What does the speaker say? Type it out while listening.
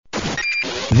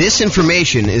This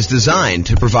information is designed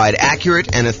to provide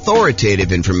accurate and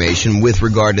authoritative information with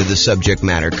regard to the subject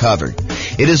matter covered.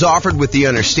 It is offered with the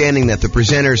understanding that the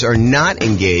presenters are not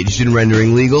engaged in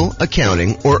rendering legal,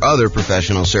 accounting, or other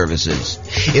professional services.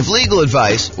 If legal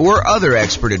advice or other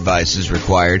expert advice is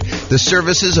required, the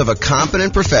services of a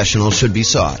competent professional should be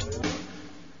sought.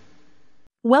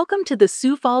 Welcome to the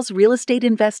Sioux Falls Real Estate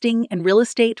Investing and Real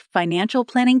Estate Financial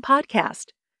Planning Podcast.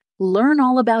 Learn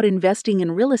all about investing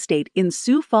in real estate in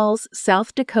Sioux Falls,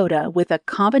 South Dakota with a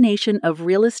combination of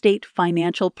real estate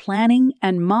financial planning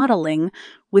and modeling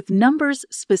with numbers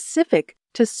specific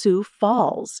to Sioux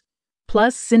Falls,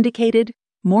 plus syndicated,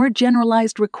 more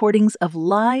generalized recordings of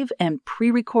live and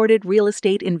pre-recorded real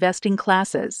estate investing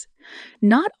classes,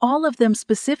 not all of them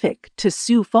specific to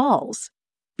Sioux Falls.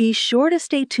 Be sure to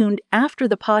stay tuned after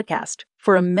the podcast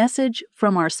for a message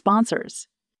from our sponsors.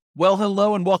 Well,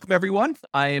 hello and welcome, everyone.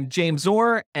 I am James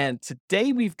Orr, and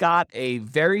today we've got a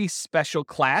very special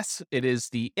class. It is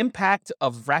the impact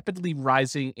of rapidly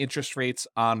rising interest rates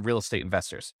on real estate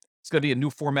investors. It's going to be a new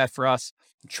format for us.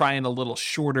 I'm trying a little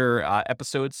shorter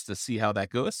episodes to see how that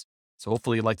goes. So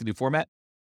hopefully you like the new format.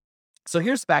 So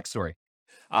here's the backstory.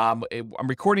 I'm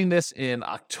recording this in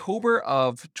October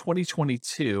of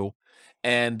 2022,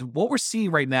 and what we're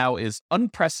seeing right now is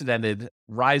unprecedented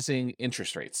rising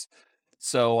interest rates.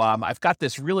 So I've got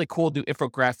this really cool new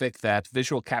infographic that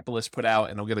Visual Capitalist put out,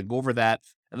 and I'm going to go over that.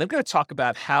 And then I'm going to talk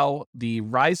about how the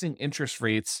rising interest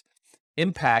rates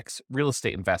impacts real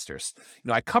estate investors.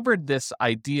 I covered this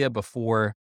idea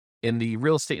before in the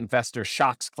Real Estate Investor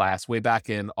Shocks class way back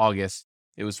in August.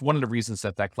 It was one of the reasons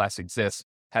that class exists.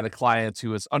 Had a client who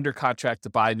was under contract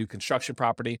to buy a new construction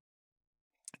property.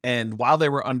 And while they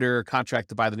were under contract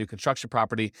to buy the new construction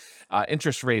property,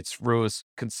 interest rates rose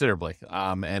considerably.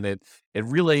 And it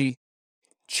really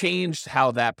changed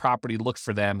how that property looked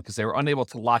for them because they were unable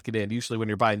to lock it in. Usually when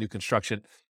you're buying new construction,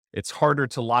 it's harder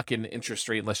to lock in interest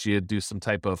rate unless you do some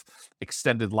type of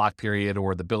extended lock period,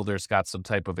 or the builder's got some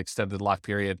type of extended lock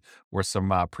period or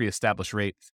some pre-established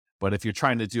rate. But if you're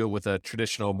trying to do it with a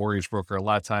traditional mortgage broker, a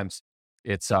lot of times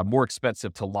it's more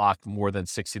expensive to lock more than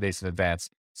 60 days in advance.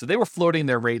 So they were floating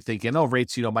their rate thinking,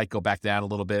 rates, might go back down a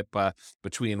little bit, but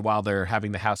between while they're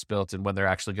having the house built and when they're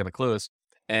actually going to close.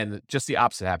 And just the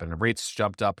opposite happened. Rates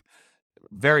jumped up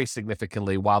very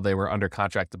significantly while they were under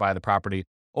contract to buy the property,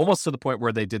 almost to the point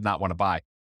where they did not want to buy.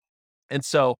 And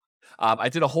so I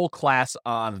did a whole class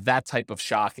on that type of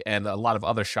shock and a lot of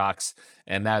other shocks.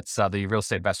 And that's the Real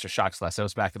Estate Investor Shocks class. That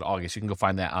was back in August. You can go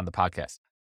find that on the podcast.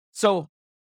 So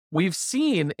we've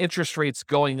seen interest rates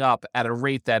going up at a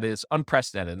rate that is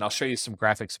unprecedented, and I'll show you some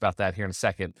graphics about that here in a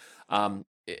second.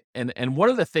 And one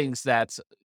of the things that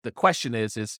the question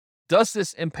is does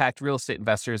this impact real estate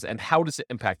investors, and how does it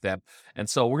impact them? And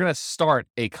so we're going to start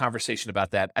a conversation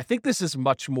about that. I think this is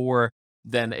much more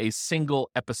than a single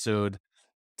episode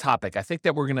topic. I think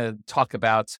that we're going to talk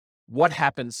about what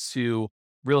happens to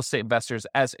real estate investors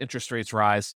as interest rates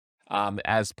rise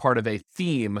as part of a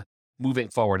theme moving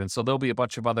forward. And so there'll be a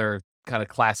bunch of other kind of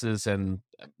classes and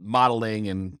modeling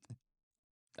and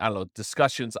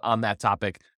discussions on that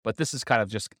topic, but this is kind of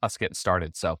just us getting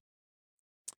started. So,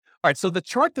 all right. So the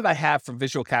chart that I have from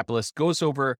Visual Capitalist goes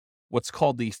over what's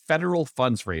called the federal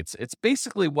funds rates. It's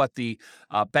basically what the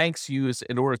banks use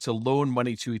in order to loan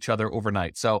money to each other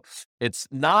overnight. So it's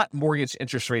not mortgage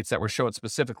interest rates that we're showing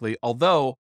specifically,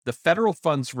 although the federal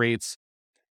funds rates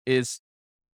is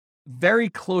very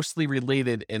closely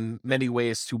related in many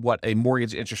ways to what a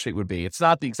mortgage interest rate would be. It's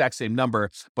not the exact same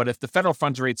number, but if the federal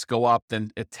funds rates go up,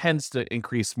 then it tends to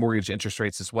increase mortgage interest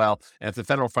rates as well. And if the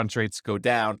federal funds rates go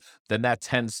down, then that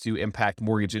tends to impact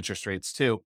mortgage interest rates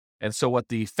too. And so what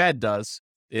the Fed does,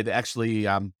 it actually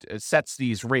it sets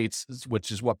these rates,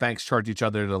 which is what banks charge each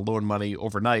other to loan money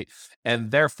overnight. And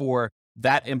therefore,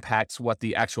 that impacts what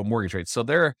the actual mortgage rates. So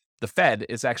the Fed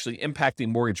is actually impacting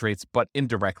mortgage rates, but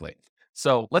indirectly.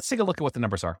 So let's take a look at what the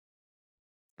numbers are.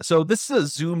 So this is a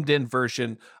zoomed in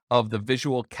version of the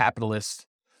Visual Capitalist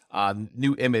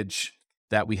new image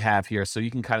that we have here. So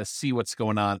you can kind of see what's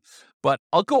going on, but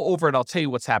I'll go over it. I'll tell you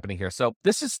what's happening here. So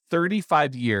this is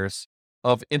 35 years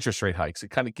of interest rate hikes. It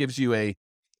kind of gives you a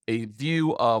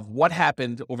view of what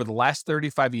happened over the last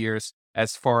 35 years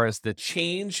as far as the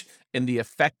change in the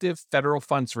effective federal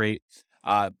funds rate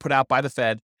put out by the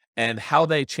Fed and how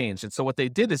they changed. And so what they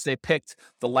did is they picked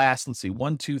the last,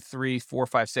 1, 2, 3, 4,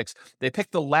 5, 6. They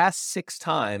picked the last 6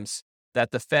 times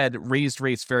that the Fed raised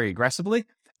rates very aggressively.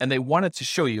 And they wanted to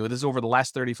show you, this is over the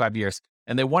last 35 years,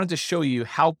 and they wanted to show you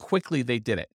how quickly they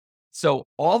did it. So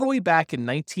all the way back in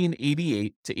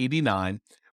 1988 to 89,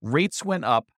 rates went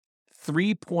up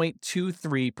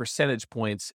 3.23 percentage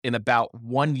points in about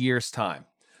 1 year's time.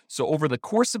 So over the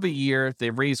course of a year, they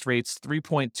raised rates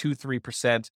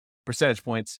 3.23% percentage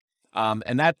points.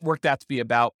 And that worked out to be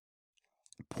about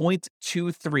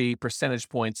 0.23 percentage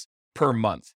points per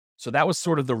month. So that was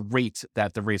sort of the rate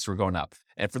that the rates were going up.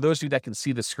 And for those of you that can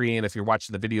see the screen, if you're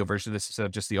watching the video version of this instead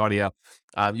of just the audio,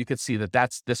 you can see that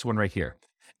that's this one right here.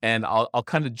 And I'll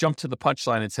kind of jump to the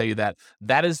punchline and tell you that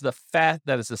that is the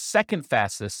second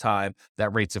fastest time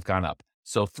that rates have gone up.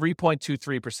 So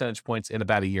 3.23 percentage points in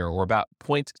about a year, or about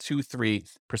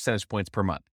 0.23 percentage points per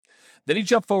month. Then you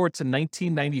jump forward to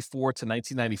 1994 to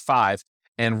 1995,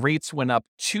 and rates went up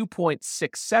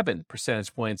 2.67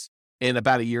 percentage points in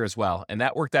about a year as well. And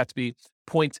that worked out to be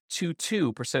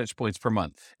 0.22 percentage points per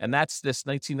month. And that's this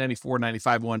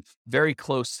 1994-95 one, very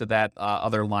close to that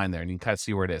other line there. And you can kind of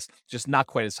see where it is, just not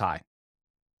quite as high.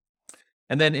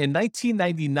 And then in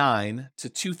 1999 to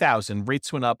 2000,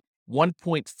 rates went up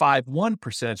 1.51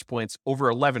 percentage points over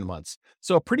 11 months.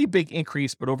 So a pretty big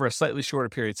increase, but over a slightly shorter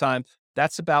period of time.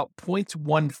 That's about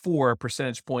 0.14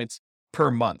 percentage points per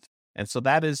month. And so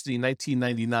that is the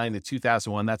 1999 to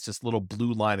 2001. That's this little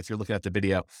blue line if you're looking at the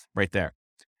video right there.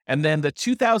 And then the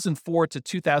 2004 to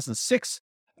 2006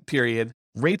 period,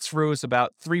 rates rose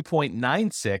about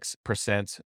 3.96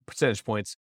 percentage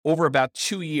points over about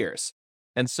 2 years.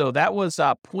 And so that was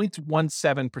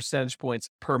 0.17 percentage points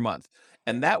per month.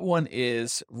 And that one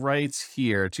is right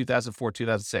here, 2004,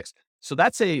 2006. So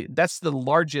that's the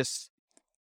largest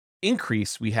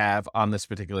increase we have on this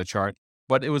particular chart,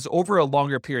 but it was over a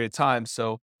longer period of time.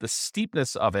 So the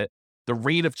steepness of it, the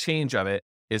rate of change of it,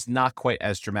 is not quite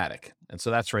as dramatic. And so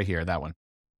that's right here, that one.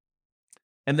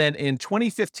 And then in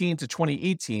 2015 to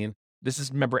 2018, this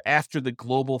is, remember, after the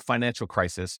global financial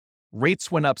crisis,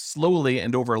 rates went up slowly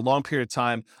and over a long period of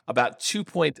time, about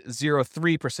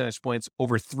 2.03 percentage points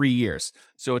over 3 years.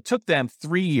 So it took them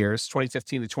 3 years,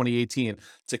 2015 to 2018,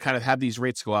 to kind of have these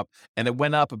rates go up. And it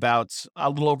went up about a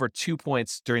little over 2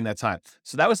 points during that time.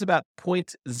 So that was about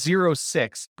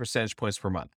 0.06 percentage points per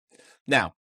month.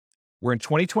 Now, we're in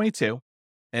 2022,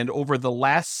 and over the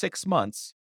last 6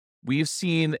 months, we've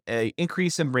seen an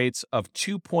increase in rates of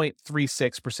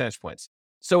 2.36 percentage points.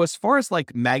 So as far as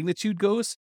like magnitude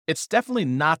goes, it's definitely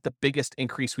not the biggest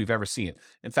increase we've ever seen.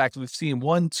 In fact, we've seen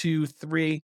we've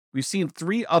seen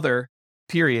 3 other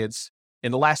periods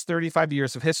in the last 35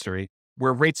 years of history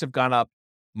where rates have gone up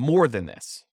more than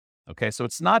this. Okay, so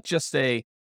it's not just a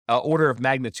order of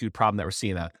magnitude problem that we're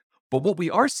seeing that. But what we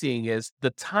are seeing is the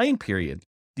time period,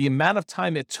 the amount of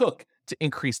time it took to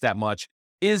increase that much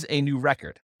is a new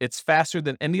record. It's faster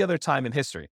than any other time in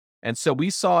history. And so we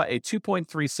saw a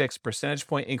 2.36 percentage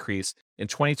point increase in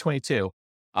 2022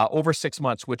 over 6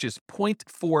 months, which is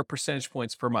 0.4 percentage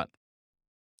points per month.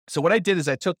 So what I did is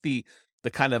I took the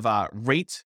kind of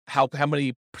rate, how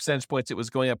many percentage points it was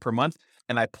going up per month,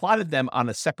 and I plotted them on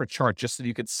a separate chart just so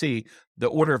you could see the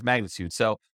order of magnitude.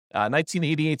 So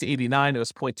 1988 to 89, it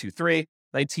was 0.23.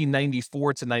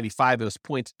 1994 to 95, it was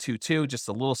 0.22, just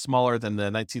a little smaller than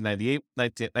the 1981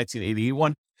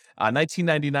 one.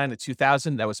 1999 to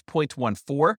 2000, that was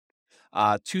 0.14.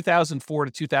 2004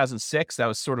 to 2006, that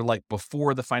was sort of like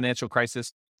before the financial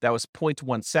crisis, that was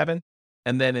 0.17.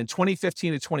 And then in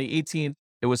 2015 to 2018,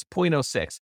 it was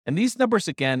 0.06. And these numbers,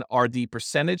 again, are the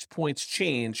percentage points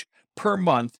change per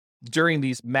month during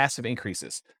these massive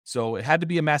increases. So it had to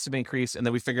be a massive increase. And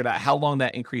then we figured out how long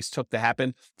that increase took to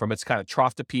happen from its kind of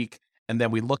trough to peak. And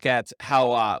then we look at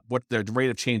how, what the rate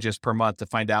of change is per month to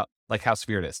find out like how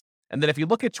severe it is. And then if you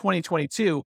look at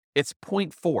 2022, it's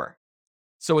 0.4.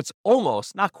 So it's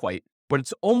almost, not quite, but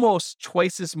it's almost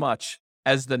twice as much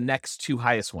as the next 2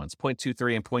 highest ones,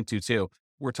 0.23 and 0.22.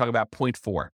 We're talking about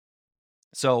 0.4.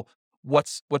 So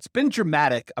what's been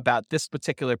dramatic about this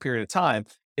particular period of time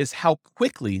is how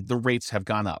quickly the rates have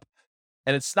gone up.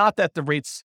 And it's not that the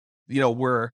rates,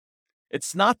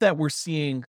 it's not that we're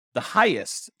seeing the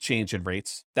highest change in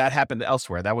rates. That happened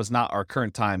elsewhere. That was not our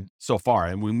current time so far.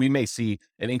 And we may see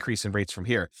an increase in rates from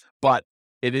here, but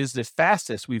it is the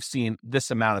fastest we've seen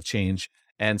this amount of change.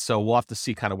 And so we'll have to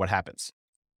see kind of what happens.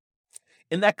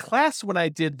 In that class, when I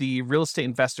did the real estate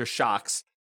investor shocks,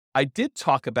 I did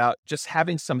talk about just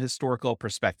having some historical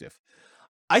perspective.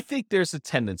 I think there's a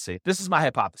tendency, this is my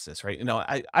hypothesis, right?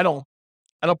 I don't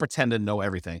pretend to know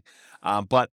everything,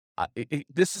 but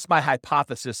this is my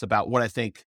hypothesis about what I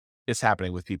think is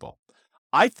happening with people.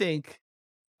 I think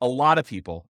a lot of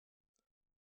people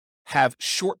have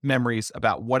short memories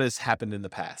about what has happened in the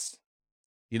past.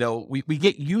 We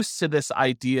get used to this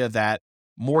idea that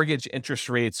mortgage interest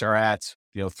rates are at,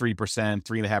 3%,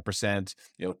 3.5%,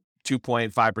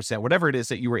 2.5%, whatever it is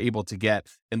that you were able to get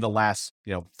in the last,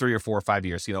 3 or 4 or 5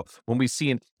 years. When we've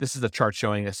seen, this is a chart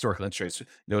showing historical interest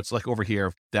rates, it's like over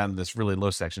here down in this really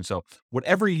low section. So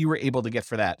whatever you were able to get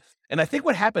for that. And I think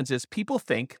what happens is people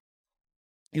think,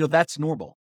 that's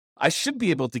normal. I should be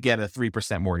able to get a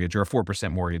 3% mortgage or a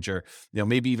 4% mortgage or,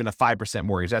 maybe even a 5%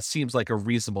 mortgage. That seems like a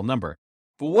reasonable number.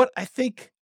 But what I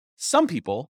think some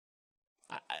people,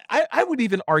 I would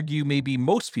even argue maybe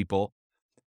most people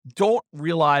don't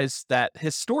realize that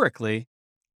historically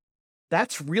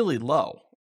that's really low.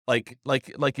 Like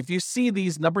if you see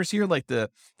these numbers here, like the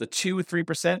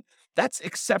 2-3%, that's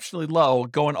exceptionally low,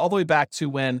 going all the way back to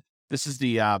when this is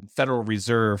the Federal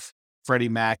Reserve. Freddie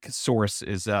Mac source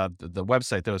is the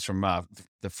website that was from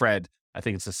the Fred. I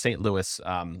think it's the St. Louis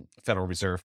Federal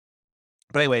Reserve.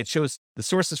 But anyway, it shows the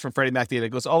sources from Freddie Mac data. It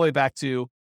goes all the way back to,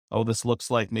 this looks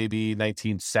like maybe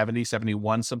 1970,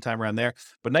 71, sometime around there.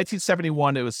 But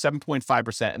 1971, it was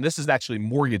 7.5%. And this is actually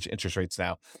mortgage interest rates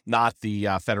now, not the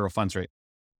federal funds rate.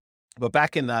 But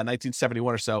back in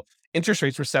 1971 or so, interest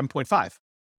rates were 7.5,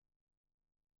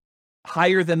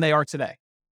 higher than they are today.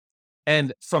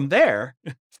 And from there,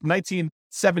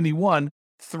 1971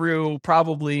 through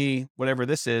probably whatever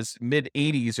this is, mid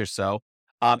 80s or so,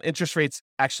 interest rates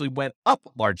actually went up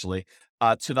largely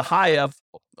to the high of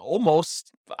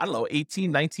almost,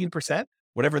 18, 19%,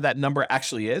 whatever that number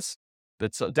actually is.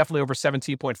 That's definitely over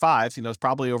 17.5, it's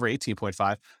probably over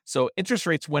 18.5. So interest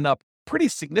rates went up pretty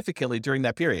significantly during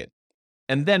that period.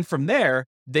 And then from there,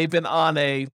 they've been on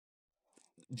a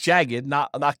jagged,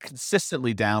 not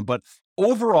consistently down, but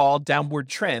overall downward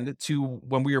trend to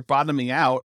when we were bottoming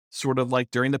out sort of like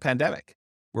during the pandemic,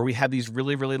 where we had these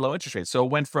really, really low interest rates. So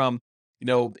it went from,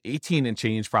 18 and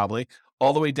change probably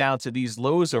all the way down to these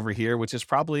lows over here, which is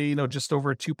probably, just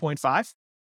over 2.5,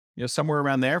 somewhere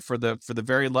around there for the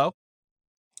very low.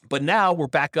 But now we're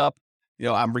back up,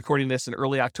 I'm recording this in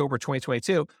early October,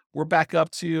 2022. We're back up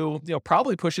to,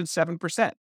 probably pushing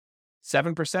 7%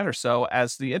 or so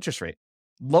as the interest rate.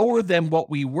 Lower than what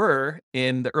we were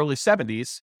in the early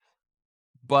 70s,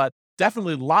 but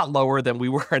definitely a lot lower than we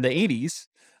were in the 80s.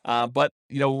 But,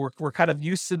 we're kind of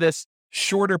used to this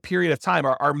shorter period of time.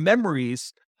 Our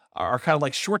memories are kind of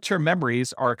like short-term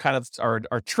memories are kind of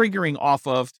are triggering off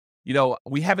of,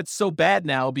 we have it so bad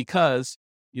now because,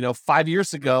 5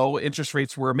 years ago, interest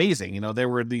rates were amazing. There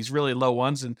were these really low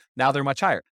ones and now they're much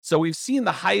higher. So we've seen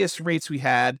the highest rates we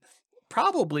had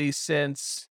probably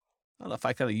since, I don't know if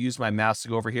I kind of use my mouse to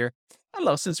go over here. I don't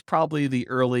know, since probably the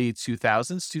early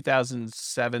 2000s,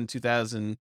 2007,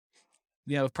 2000,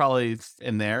 probably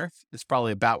in there. It's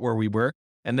probably about where we were.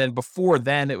 And then before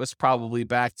then, it was probably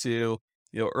back to,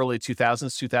 early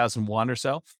 2000s, 2001 or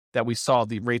so that we saw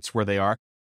the rates where they are.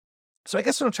 So I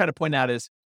guess what I'm trying to point out is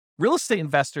real estate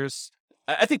investors,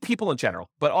 I think people in general,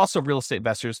 but also real estate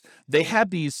investors, they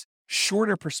have these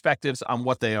shorter perspectives on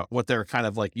what they're kind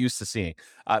of like used to seeing.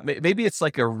 Maybe it's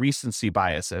like a recency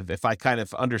bias if I kind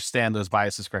of understand those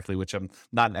biases correctly, which I'm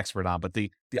not an expert on. But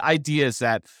the idea is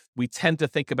that we tend to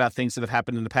think about things that have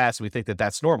happened in the past and we think that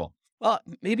that's normal. Well,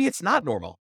 maybe it's not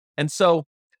normal. And so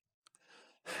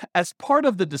as part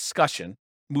of the discussion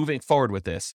moving forward with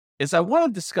this is I want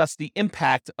to discuss the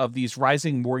impact of these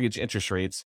rising mortgage interest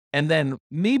rates. And then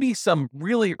maybe some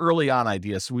really early on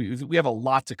ideas. So we have a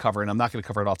lot to cover, and I'm not going to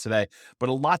cover it all today, but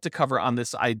a lot to cover on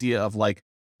this idea of like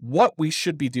what we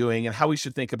should be doing and how we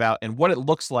should think about and what it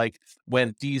looks like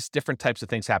when these different types of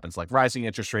things happens, like rising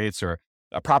interest rates or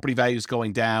property values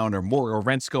going down or more or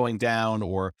rents going down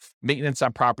or maintenance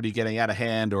on property getting out of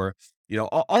hand or,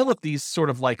 all of these sort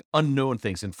of like unknown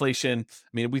things, inflation. I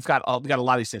mean, we've got a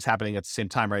lot of these things happening at the same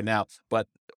time right now, but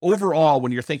overall,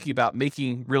 when you're thinking about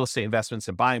making real estate investments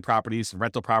and buying properties and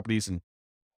rental properties and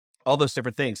all those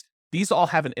different things, these all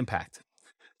have an impact.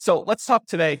 So let's talk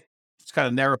today, just kind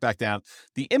of narrow it back down,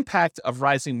 the impact of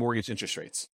rising mortgage interest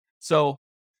rates. So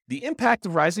the impact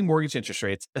of rising mortgage interest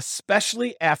rates,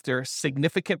 especially after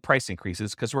significant price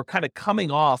increases, because we're kind of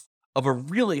coming off of a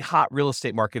really hot real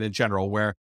estate market in general,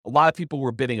 where a lot of people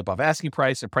were bidding above asking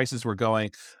price and prices were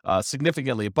going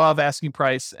significantly above asking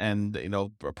price. And,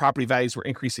 property values were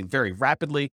increasing very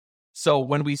rapidly. So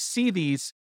when we see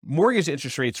these mortgage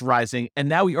interest rates rising, and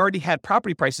now we already had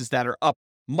property prices that are up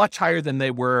much higher than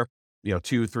they were,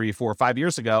 2, 3, 4, 5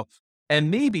 years ago. And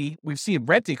maybe we've seen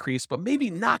rent increase, but maybe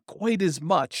not quite as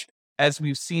much as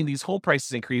we've seen these home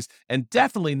prices increase, and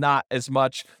definitely not as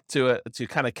much to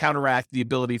kind of counteract the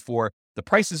ability for the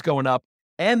prices going up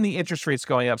and the interest rates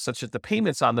going up, such that the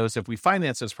payments on those, if we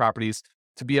finance those properties,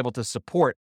 to be able to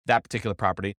support that particular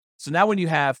property. So now when you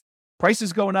have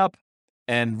prices going up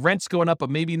and rents going up,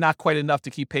 but maybe not quite enough to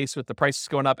keep pace with the prices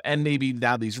going up, and maybe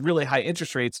now these really high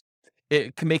interest rates,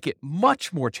 it can make it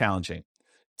much more challenging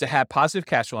to have positive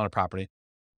cash flow on a property.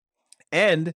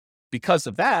 And because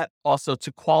of that, also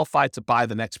to qualify to buy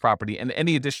the next property and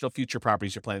any additional future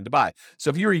properties you're planning to buy. So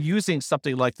if you're using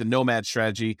something like the nomad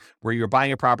strategy, where you're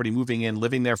buying a property, moving in,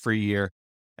 living there for a year,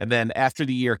 and then after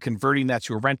the year, converting that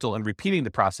to a rental and repeating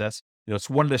the process, it's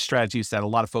one of the strategies that a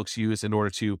lot of folks use in order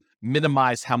to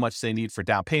minimize how much they need for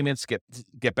down payments,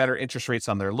 get better interest rates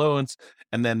on their loans,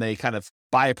 and then they kind of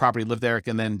buy a property, live there,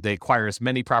 and then they acquire as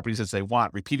many properties as they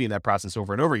want, repeating that process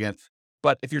over and over again.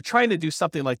 But if you're trying to do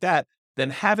something like that, then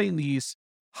having these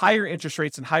higher interest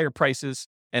rates and higher prices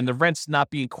and the rents not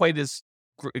being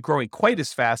growing quite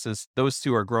as fast as those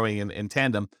two are growing in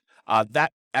tandem,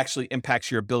 that actually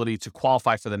impacts your ability to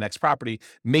qualify for the next property,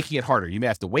 making it harder. You may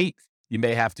have to wait. You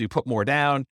may have to put more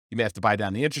down. You may have to buy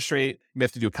down the interest rate. You may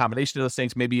have to do a combination of those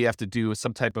things. Maybe you have to do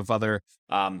some type of other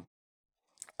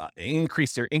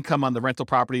increase their income on the rental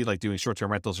property, like doing short-term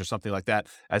rentals or something like that.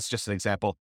 As just an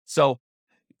example. So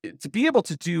to be able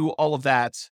to do all of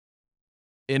that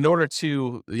in order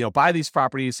to buy these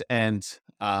properties and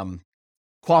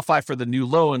qualify for the new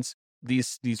loans,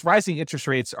 these rising interest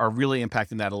rates are really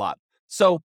impacting that a lot.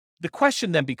 So the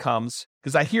question then becomes,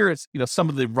 because I hear it's some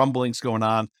of the rumblings going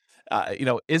on,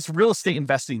 is real estate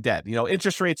investing dead?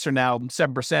 Interest rates are now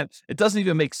 7%. It doesn't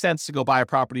even make sense to go buy a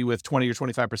property with 20 or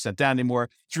 25% down anymore.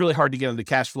 It's really hard to get into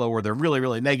cash flow, or they're really,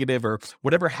 really negative, or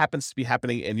whatever happens to be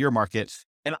happening in your market.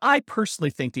 And I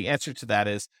personally think the answer to that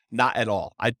is not at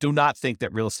all. I do not think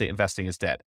that real estate investing is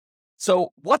dead.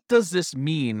 So what does this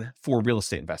mean for real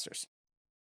estate investors?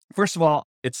 First of all,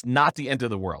 it's not the end of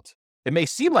the world. It may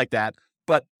seem like that,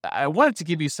 but I wanted to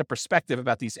give you some perspective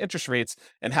about these interest rates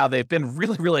and how they've been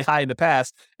really, really high in the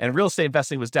past. And real estate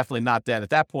investing was definitely not dead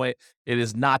at that point. It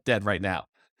is not dead right now.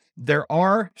 There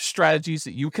are strategies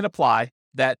that you can apply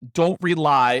that don't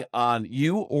rely on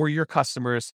you or your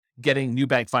customers getting new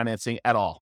bank financing at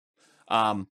all.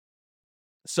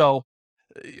 So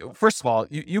first of all,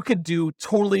 you could do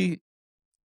totally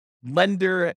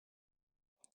lender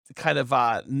kind of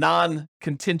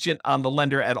non-contingent on the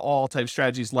lender at all type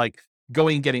strategies, like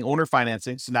going and getting owner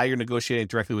financing. So now you're negotiating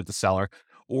directly with the seller,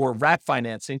 or wrap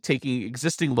financing, taking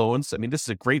existing loans. I mean, this is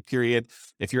a great period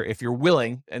if you're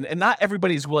willing, and not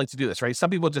everybody is willing to do this, right? Some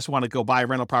people just want to go buy a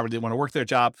rental property. They want to work their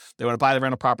job. They want to buy the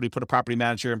rental property, put a property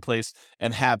manager in place,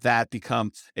 and have that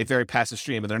become a very passive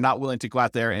stream. And they're not willing to go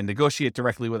out there and negotiate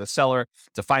directly with a seller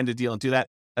to find a deal and do that.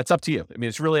 That's up to you. I mean,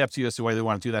 it's really up to you as to whether you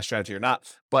want to do that strategy or not.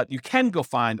 But you can go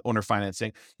find owner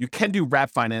financing. You can do wrap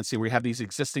financing, where you have these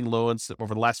existing loans that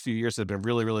over the last few years that have been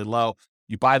really, really low.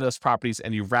 You buy those properties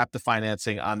and you wrap the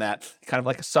financing on that, kind of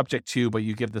like a subject to, but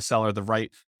you give the seller the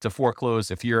right to foreclose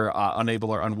if you're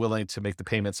unable or unwilling to make the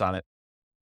payments on it.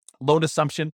 Loan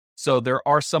assumption. So there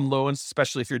are some loans,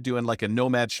 especially if you're doing like a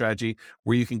nomad strategy,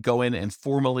 where you can go in and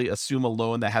formally assume a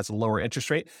loan that has a lower interest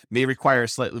rate, may require a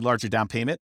slightly larger down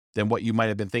payment than what you might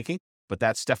have been thinking. But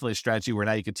that's definitely a strategy where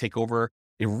now you can take over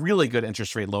a really good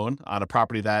interest rate loan on a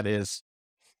property that is,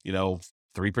 3%,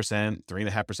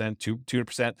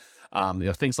 3.5%,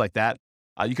 2%, things like that.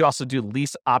 You can also do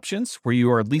lease options, where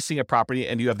you are leasing a property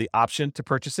and you have the option to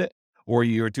purchase it, or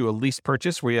you do a lease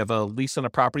purchase where you have a lease on a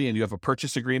property and you have a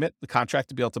purchase agreement, the contract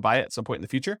to be able to buy it at some point in the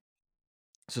future.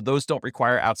 So those don't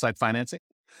require outside financing.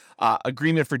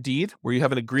 Agreement for deed, where you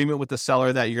have an agreement with the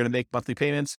seller that you're going to make monthly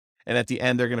payments, and at the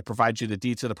end, they're going to provide you the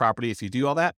deed to the property if you do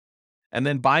all that. And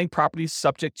then buying properties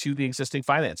subject to the existing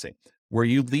financing, where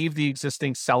you leave the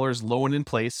existing seller's loan in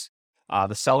place.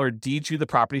 The seller deeds you the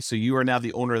property, so you are now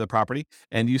the owner of the property,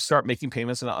 and you start making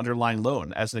payments on an underlying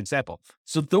loan, as an example.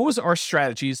 So those are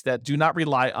strategies that do not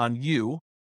rely on you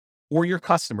or your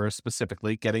customers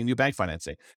specifically getting new bank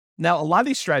financing. Now, a lot of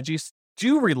these strategies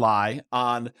do rely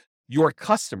on your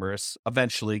customers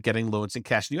eventually getting loans and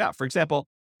cashing you out. For example,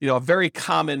 a very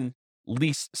common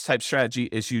lease type strategy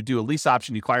is you do a lease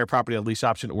option, you acquire property on a lease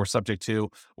option or subject to,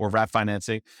 or wrap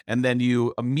financing, and then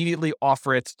you immediately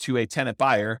offer it to a tenant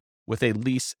buyer with a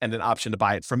lease and an option to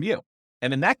buy it from you.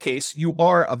 And in that case, you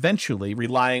are eventually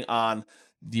relying on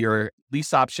your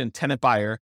lease option tenant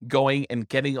buyer going and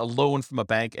getting a loan from a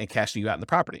bank and cashing you out in the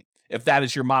property, if that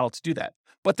is your model to do that.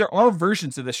 But there are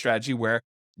versions of this strategy where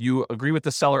you agree with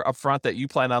the seller upfront that you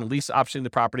plan on lease optioning the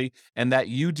property and that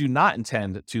you do not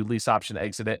intend to lease option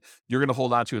exit it. You're going to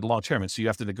hold on to it long term. And so you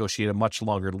have to negotiate a much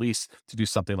longer lease to do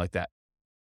something like that.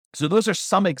 So those are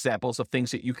some examples of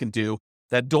things that you can do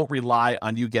that don't rely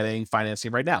on you getting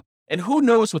financing right now. And who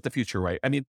knows what the future, right? I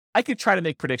mean, I could try to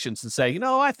make predictions and say,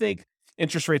 I think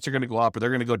interest rates are going to go up, or they're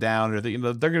going to go down, or they're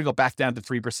going to go back down to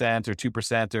 3% or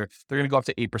 2%, or they're going to go up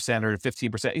to 8% or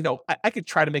 15%. I could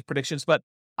try to make predictions, but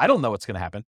I don't know what's going to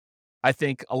happen. I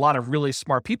think a lot of really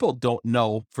smart people don't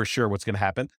know for sure what's going to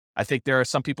happen. I think there are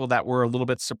some people that were a little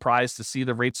bit surprised to see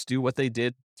the rates do what they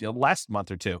did, last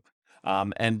month or two.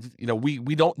 And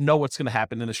we don't know what's going to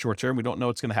happen in the short term. We don't know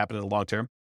what's going to happen in the long term.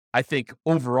 I think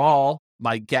overall,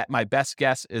 my best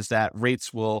guess is that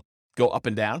rates will go up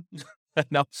and down.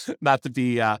 No, not to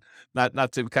be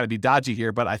not to kind of be dodgy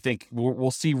here, but I think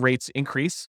we'll see rates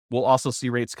increase. We'll also see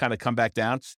rates kind of come back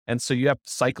down, and so you have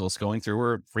cycles going through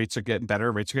where rates are getting better,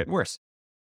 rates are getting worse.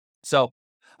 So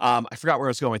I forgot where I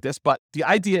was going with this, but the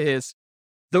idea is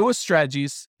those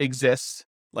strategies exist,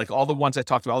 like all the ones I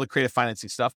talked about, all the creative financing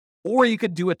stuff. Or you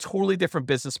could do a totally different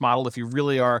business model if you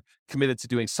really are committed to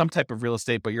doing some type of real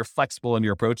estate, but you're flexible in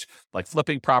your approach, like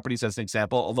flipping properties as an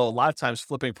example. Although a lot of times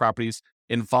flipping properties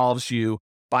involves you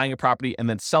buying a property and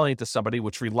then selling it to somebody,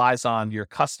 which relies on your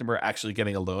customer actually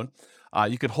getting a loan.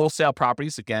 You could wholesale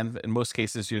properties. Again, in most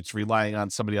cases, it's relying on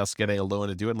somebody else getting a loan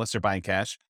to do it, unless they're buying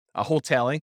cash.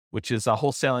 Wholetailing, which is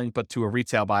wholesaling, but to a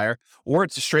retail buyer, or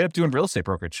it's straight up doing real estate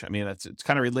brokerage. I mean, it's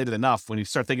kind of related enough. When you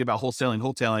start thinking about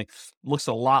wholetailing looks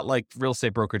a lot like real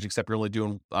estate brokerage, except you're only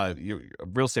doing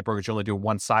real estate brokerage. You're only doing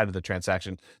one side of the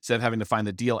transaction. Instead of having to find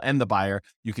the deal and the buyer,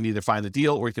 you can either find the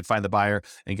deal or you can find the buyer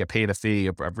and get paid a fee,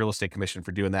 a real estate commission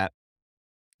for doing that.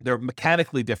 They're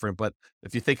mechanically different, but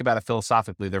if you think about it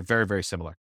philosophically, they're very, very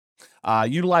similar.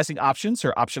 Utilizing options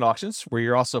or option auctions, where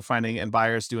you're also finding and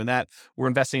buyers doing that. We're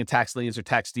investing in tax liens or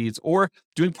tax deeds, or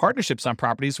doing partnerships on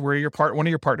properties where one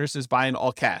of your partners is buying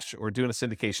all cash or doing a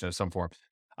syndication of some form.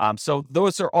 So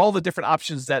those are all the different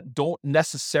options that don't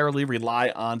necessarily rely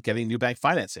on getting new bank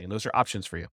financing. Those are options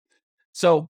for you.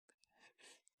 So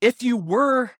if you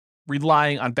were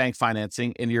relying on bank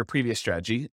financing in your previous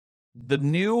strategy, the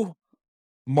new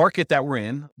market that we're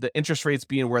in, the interest rates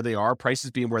being where they are, prices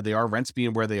being where they are, rents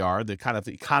being where they are, the kind of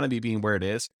the economy being where it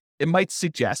is, it might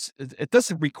suggest, it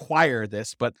doesn't require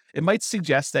this, but it might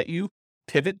suggest that you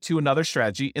pivot to another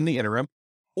strategy in the interim,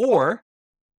 or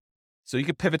so you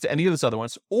could pivot to any of those other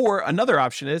ones, or another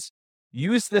option is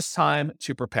use this time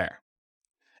to prepare.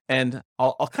 And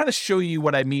I'll kind of show you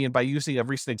what I mean by using a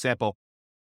recent example.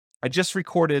 I just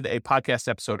recorded a podcast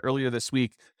episode earlier this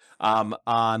week on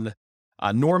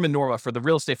Norm and Norma for the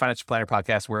Real Estate Financial Planner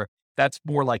podcast, where that's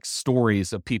more like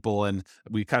stories of people. And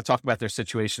we kind of talk about their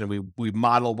situation and we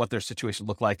model what their situation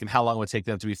looked like and how long it would take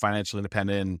them to be financially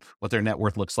independent and what their net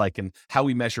worth looks like and how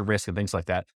we measure risk and things like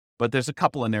that. But there's a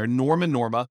couple in there, Norm and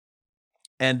Norma,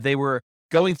 and they were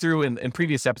going through in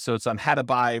previous episodes on how to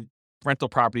buy rental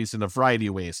properties in a variety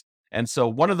of ways. And so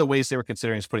one of the ways they were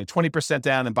considering is putting 20%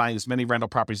 down and buying as many rental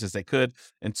properties as they could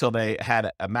until they had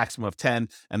a maximum of 10,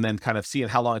 and then kind of seeing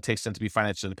how long it takes them to be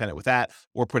financially independent with that,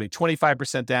 or putting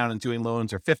 25% down and doing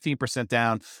loans, or 15%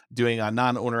 down, doing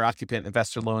non-owner occupant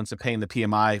investor loans and paying the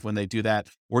PMI when they do that,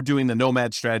 or doing the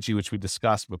nomad strategy, which we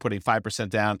discussed, but putting 5%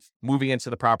 down, moving into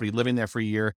the property, living there for a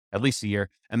year, at least a year,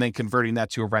 and then converting that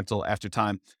to a rental after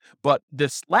time. But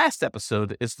this last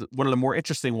episode is one of the more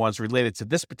interesting ones related to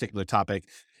this particular topic.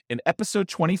 In episode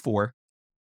 24,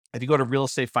 if you go to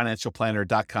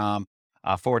realestatefinancialplanner.com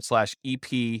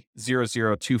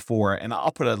 /EP0024, and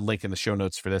I'll put a link in the show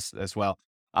notes for this as well.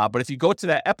 But if you go to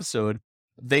that episode,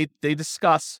 they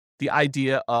discuss the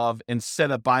idea of,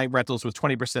 instead of buying rentals with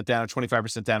 20% down or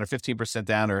 25% down or 15%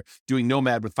 down, or doing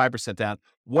nomad with 5% down,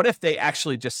 what if they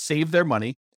actually just save their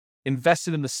money,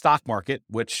 invested in the stock market,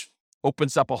 which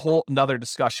opens up a whole another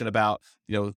discussion about,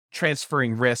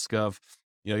 transferring risk of,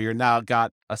 you're now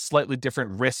got a slightly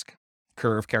different risk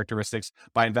curve characteristics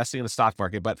by investing in the stock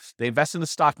market, but they invest in the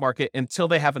stock market until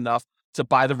they have enough to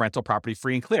buy the rental property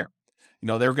free and clear.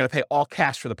 They're going to pay all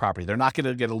cash for the property. They're not going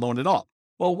to get a loan at all.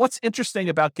 Well, what's interesting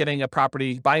about buying a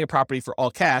property for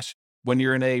all cash when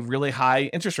you're in a really high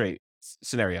interest rate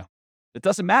scenario? It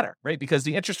doesn't matter, right? Because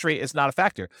the interest rate is not a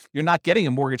factor. You're not getting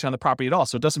a mortgage on the property at all.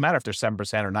 So it doesn't matter if they're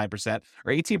 7% or 9%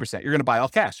 or 18%. You're going to buy all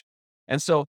cash. And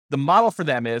so the model for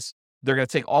them is, they're going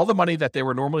to take all the money that they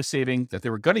were normally saving, that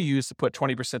they were going to use to put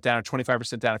 20% down or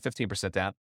 25% down or 15%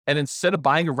 down. And instead of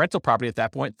buying a rental property at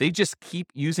that point, they just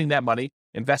keep using that money,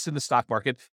 invest in the stock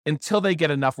market until they get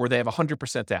enough where they have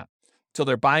 100% down, until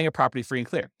they're buying a property free and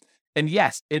clear. And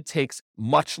yes, it takes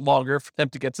much longer for them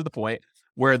to get to the point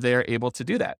where they're able to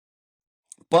do that.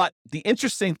 But the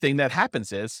interesting thing that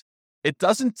happens is, it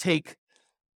doesn't take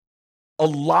a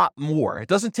lot more. It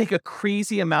doesn't take a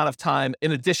crazy amount of time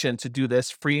in addition to do this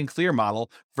free and clear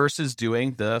model versus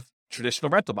doing the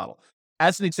traditional rental model.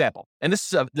 As an example, and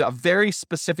this is a very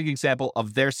specific example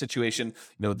of their situation,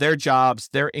 their jobs,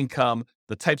 their income,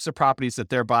 the types of properties that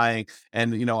they're buying.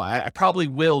 And, I probably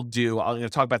will I'm going to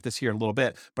talk about this here in a little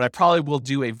bit, but I probably will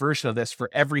do a version of this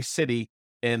for every city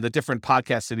in the different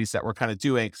podcast cities that we're kind of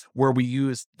doing, where we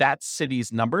use that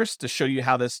city's numbers to show you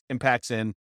how this impacts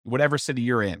in whatever city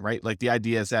you're in, right? Like the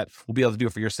idea is that we'll be able to do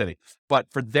it for your city, but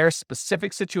for their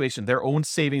specific situation, their own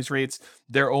savings rates,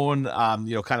 their own,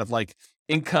 kind of like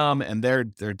income and their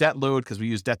debt load, because we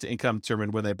use debt to income to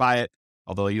determine when they buy it.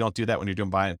 Although you don't do that when you're doing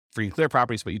buying free and clear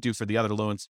properties, but you do for the other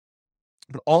loans.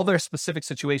 But all their specific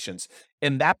situations.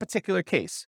 In that particular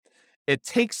case, it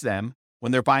takes them,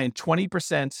 when they're buying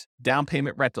 20% down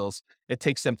payment rentals, it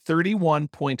takes them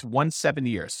 31.17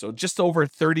 years. So just over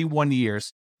 31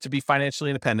 years to be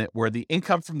financially independent, where the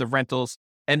income from the rentals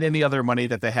and any other money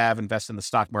that they have invest in the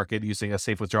stock market using a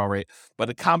safe withdrawal rate, but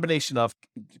a combination of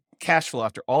cash flow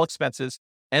after all expenses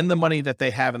and the money that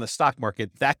they have in the stock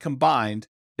market, that combined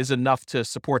is enough to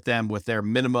support them with their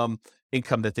minimum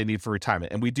income that they need for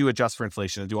retirement. And we do adjust for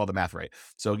inflation and do all the math right.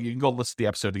 So you can go listen to the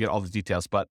episode to get all the details.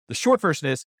 But the short version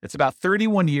is it's about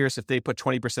 31 years if they put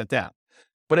 20% down.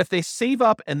 But if they save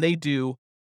up and they do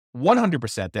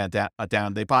 100%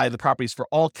 down, they buy the properties for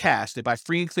all cash, they buy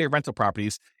free and clear rental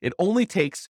properties, it only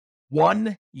takes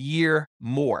 1 year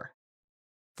more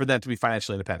for them to be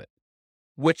financially independent,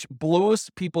 which blows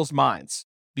people's minds,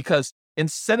 because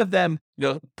instead of them,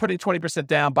 putting 20%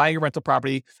 down, buying a rental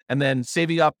property, and then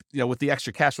saving up, with the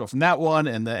extra cash flow from that one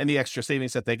and any extra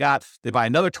savings that they got, they buy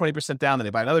another 20% down, then they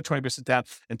buy another 20% down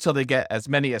until they get as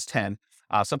many as 10.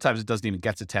 Sometimes it doesn't even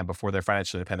get to 10 before they're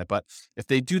financially independent. But if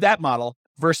they do that model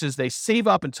versus they save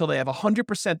up until they have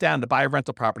 100% down to buy a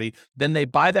rental property, then they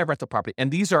buy that rental property. And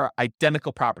these are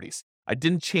identical properties. I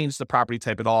didn't change the property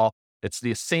type at all. It's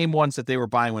the same ones that they were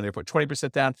buying when they put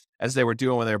 20% down as they were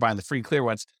doing when they were buying the free and clear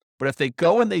ones. But if they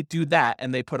go and they do that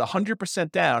and they put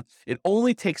 100% down, it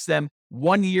only takes them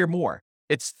 1 year more.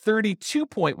 It's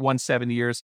 32.17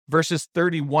 years versus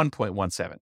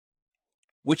 31.17,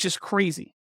 which is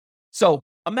crazy. So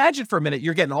imagine for a minute,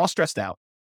 you're getting all stressed out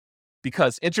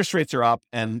because interest rates are up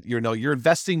and your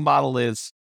investing model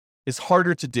is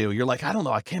harder to do. You're like, I don't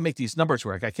know, I can't make these numbers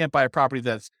work. I can't buy a property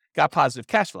that's got positive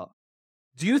cash flow.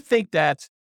 Do you think that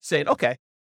saying, okay,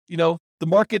 the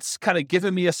market's kind of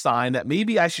giving me a sign that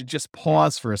maybe I should just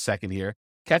pause for a second here,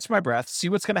 catch my breath, see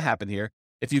what's going to happen here.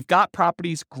 If you've got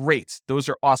properties, great. Those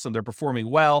are awesome. They're performing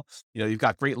well. You've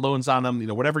got great loans on them.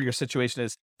 Whatever your situation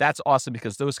is, that's awesome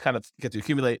because those kind of get to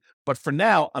accumulate. But for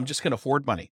now, I'm just going to hoard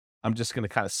money. I'm just going to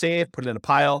kind of save, put it in a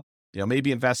pile,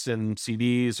 maybe invest in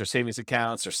CDs or savings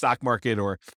accounts or stock market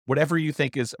or whatever you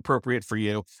think is appropriate for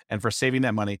you and for saving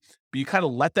that money. But you kind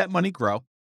of let that money grow,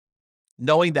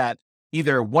 knowing that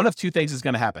either one of two things is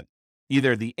going to happen.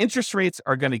 Either the interest rates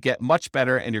are going to get much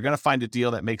better and you're going to find a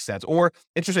deal that makes sense, or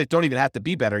interest rates don't even have to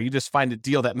be better. You just find a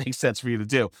deal that makes sense for you to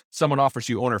do. Someone offers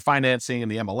you owner financing in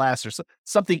the MLS or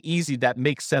something easy that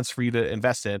makes sense for you to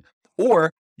invest in.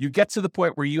 Or you get to the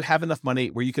point where you have enough money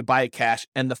where you could buy it cash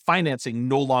and the financing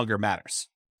no longer matters.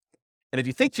 And if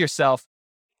you think to yourself,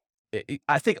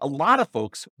 I think a lot of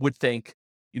folks would think,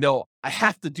 I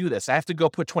have to do this. I have to go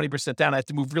put 20% down. I have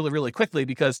to move really, really quickly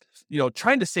because,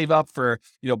 trying to save up for,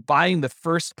 buying the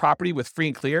first property with free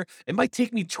and clear, it might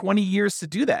take me 20 years to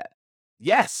do that.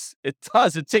 Yes, it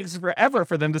does. It takes forever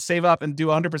for them to save up and do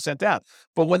 100% down.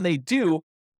 But when they do,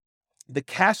 the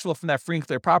cash flow from that free and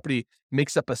clear property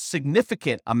makes up a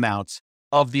significant amount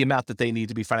of the amount that they need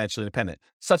to be financially independent,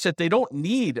 such that they don't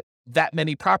need that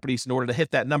many properties in order to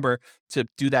hit that number to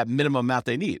do that minimum amount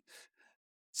they need.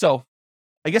 So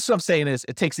I guess what I'm saying is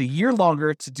it takes a year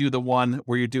longer to do the one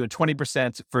where you're doing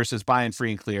 20% versus buying free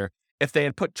and clear. If they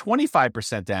had put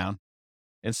 25% down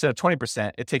instead of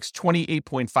 20%, it takes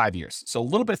 28.5 years. So a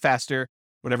little bit faster,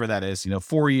 whatever that is,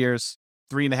 4 years,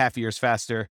 3.5 years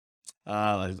faster.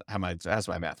 How's my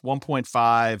math?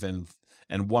 1.5 and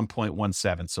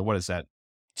 1.17. So what is that?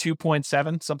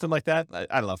 2.7, something like that.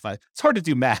 I don't know it's hard to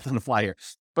do math on the fly here.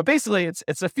 But basically,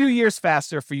 it's a few years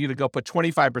faster for you to go put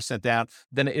 25% down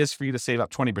than it is for you to save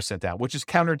up 20% down, which is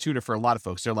counterintuitive for a lot of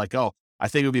folks. They're like, oh, I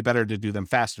think it would be better to do them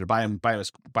faster, to buy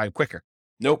them quicker.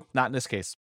 Nope, not in this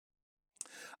case.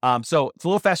 So it's a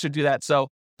little faster to do that. So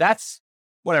that's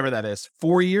whatever that is,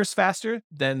 4 years faster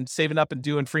than saving up and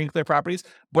doing free and clear properties,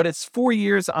 but it's 4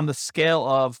 years on the scale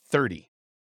of 30.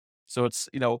 So it's,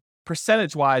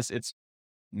 percentage-wise, it's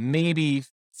maybe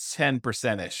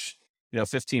 10%-ish.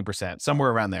 15%,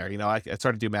 somewhere around there. It's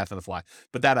hard to do math on the fly,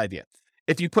 but that idea.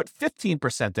 If you put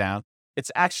 15% down, it's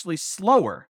actually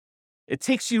slower. It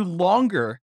takes you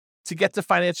longer to get to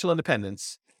financial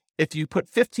independence if you put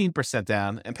 15%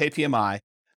 down and pay PMI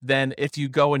than if you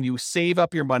go and you save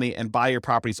up your money and buy your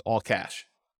properties all cash.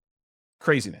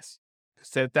 Craziness.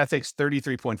 So that takes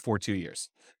 33.42 years.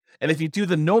 And if you do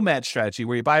the nomad strategy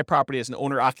where you buy a property as an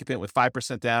owner occupant with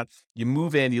 5% down, you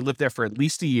move in, you live there for at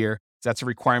least a year, That's a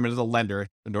requirement of the lender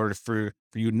in order for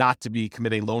you not to be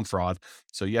committing loan fraud.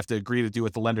 So you have to agree to do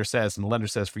what the lender says. And the lender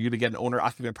says for you to get an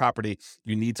owner-occupant property,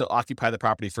 you need to occupy the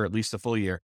property for at least a full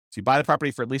year. So you buy the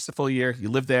property for at least a full year, you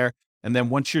live there, and then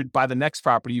once you buy the next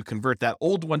property, you convert that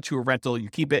old one to a rental, you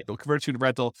keep it, you'll convert it to a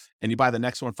rental, and you buy the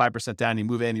next one 5% down, you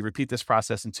move in, you repeat this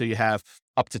process until you have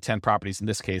up to 10 properties in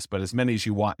this case, but as many as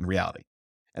you want in reality.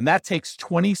 And that takes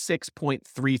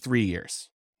 26.33 years.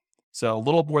 So a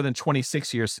little more than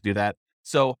 26 years to do that.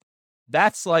 So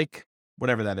that's like,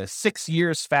 whatever that is, 6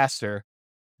 years faster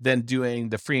than doing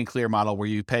the free and clear model where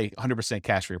you pay 100%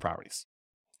 cash for your properties.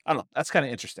 I don't know. That's kind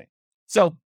of interesting.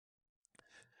 So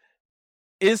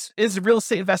is real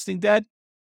estate investing dead?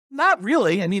 Not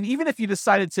really. I mean, even if you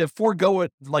decided to forego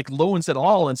it, like loans at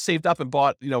all and saved up and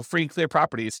bought, free and clear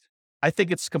properties, I think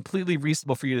it's completely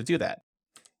reasonable for you to do that.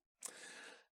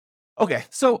 Okay.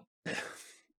 So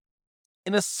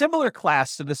in a similar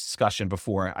class to this discussion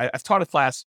before, I've taught a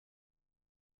class.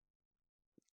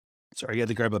 Sorry, I had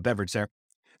to grab a beverage there.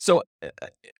 So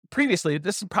previously,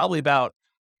 this is probably about,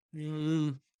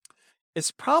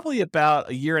 it's probably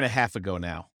about a year and a half ago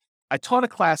now. I taught a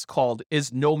class called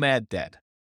Is Nomad Dead?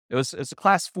 It's a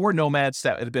class for nomads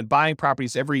that had been buying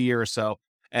properties every year or so.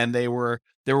 And they were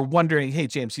wondering, hey,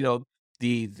 James,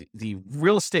 the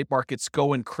real estate market's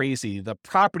going crazy. The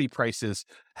property prices,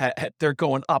 they're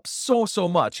going up so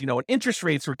much, and interest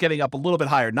rates were getting up a little bit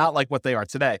higher, not like what they are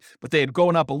today, but they had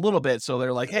gone up a little bit. So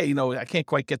they're like, hey, I can't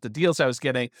quite get the deals I was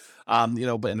getting,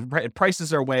 but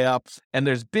prices are way up. And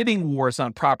there's bidding wars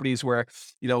on properties where,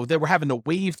 they were having to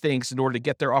waive things in order to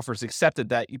get their offers accepted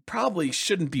that you probably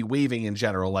shouldn't be waiving in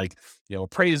general, like,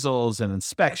 appraisals and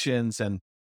inspections and,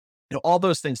 all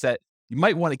those things that you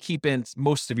might want to keep in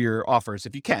most of your offers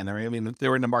if you can. I mean, they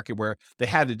were in a market where they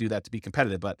had to do that to be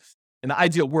competitive, but in the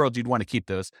ideal world, you'd want to keep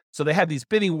those. So they had these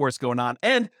bidding wars going on,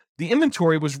 and the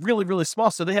inventory was really, really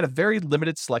small. So they had a very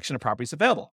limited selection of properties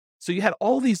available. So you had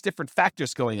all these different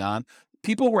factors going on.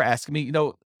 People were asking me,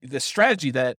 the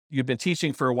strategy that you've been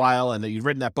teaching for a while and that you've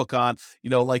written that book on,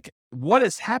 what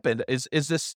has happened? Is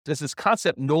this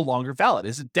concept no longer valid?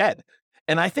 Is it dead?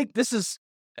 And I think this is,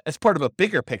 as part of a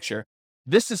bigger picture,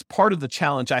 this is part of the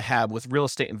challenge I have with real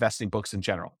estate investing books in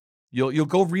general. You'll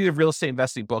go read a real estate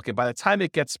investing book, and by the time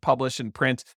it gets published in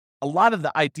print, a lot of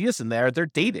the ideas in there, they're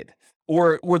dated,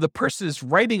 or the person is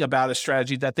writing about a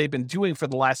strategy that they've been doing for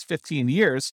the last 15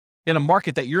 years in a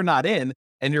market that you're not in,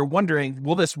 and you're wondering,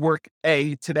 will this work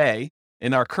today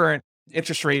in our current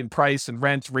interest rate and price and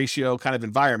rent ratio kind of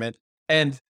environment,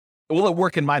 and will it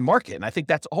work in my market? And I think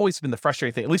that's always been the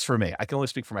frustrating thing, at least for me. I can only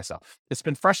speak for myself. It's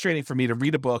been frustrating for me to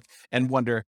read a book and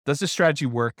wonder, does this strategy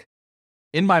work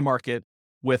in my market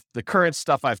with the current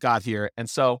stuff I've got here? And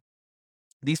so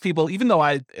these people, even though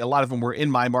a lot of them were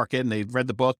in my market and they read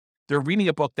the book, they're reading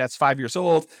a book that's 5 years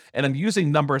old, and I'm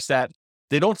using numbers that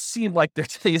they don't seem like they're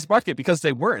today's market because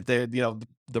they weren't. The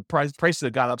prices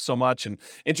had gone up so much, and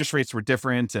interest rates were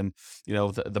different, and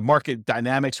the market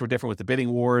dynamics were different with the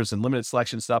bidding wars and limited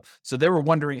selection stuff. So they were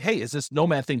wondering, hey, is this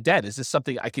nomad thing dead? Is this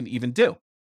something I can even do?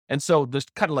 And so there's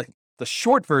kind of like the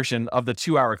short version of the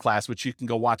 2-hour class, which you can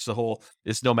go watch the whole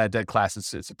Is Nomad Dead class.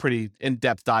 It's a pretty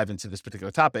in-depth dive into this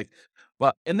particular topic.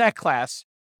 But in that class,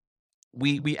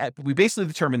 we basically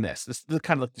determine this. This is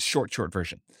kind of like the short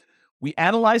version. We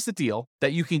analyze the deal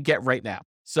that you can get right now.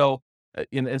 So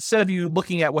instead of you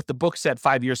looking at what the book said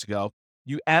 5 years ago,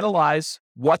 you analyze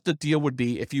what the deal would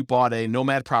be if you bought a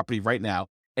nomad property right now,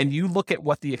 and you look at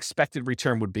what the expected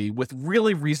return would be with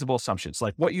really reasonable assumptions,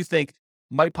 like what you think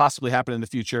might possibly happen in the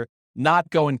future, not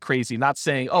going crazy, not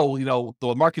saying,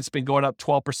 the market's been going up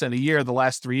 12% a year the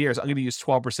last 3 years. I'm going to use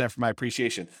 12% for my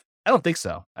appreciation. I don't think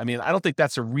so. I mean, I don't think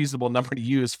that's a reasonable number to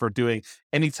use for doing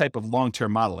any type of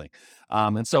long-term modeling.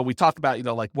 And so we talk about,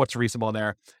 like what's reasonable in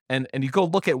there, and you go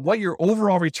look at what your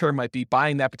overall return might be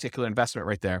buying that particular investment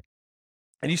right there.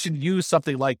 And you should use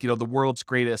something like, the world's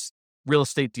greatest real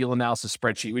estate deal analysis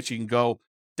spreadsheet, which you can go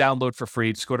download for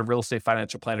free. Just go to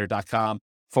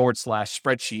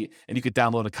realestatefinancialplanner.com/spreadsheet, and you could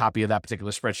download a copy of that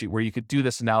particular spreadsheet where you could do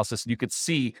this analysis, and you could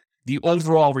see the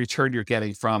overall return you're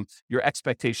getting from your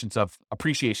expectations of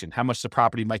appreciation, how much the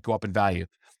property might go up in value,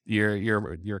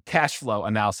 your cash flow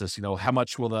analysis, how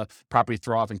much will the property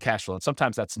throw off in cash flow? And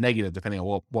sometimes that's negative depending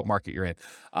on what market you're in,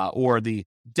 or the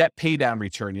debt pay down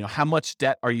return. How much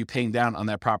debt are you paying down on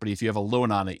that property if you have a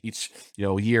loan on it each,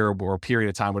 year or period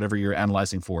of time, whatever you're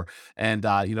analyzing for. And,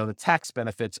 the tax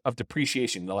benefits of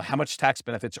depreciation, how much tax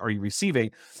benefits are you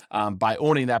receiving by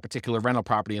owning that particular rental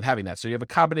property and having that? So you have a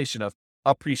combination of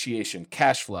appreciation,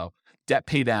 cash flow, debt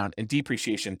pay down, and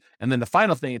depreciation. And then the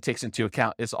final thing it takes into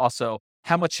account is also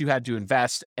how much you had to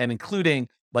invest, and including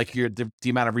like the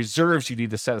amount of reserves you need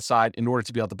to set aside in order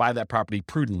to be able to buy that property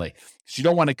prudently. Because you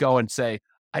don't want to go and say,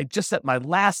 I just set my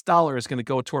last dollar is going to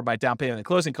go toward my down payment and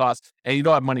closing costs, and you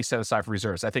don't have money set aside for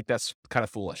reserves. I think that's kind of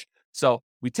foolish. So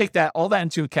we take all that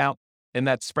into account in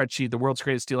that spreadsheet, the world's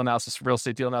greatest deal analysis, real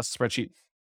estate deal analysis spreadsheet,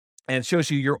 and it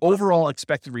shows you your overall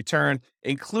expected return,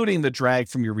 including the drag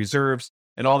from your reserves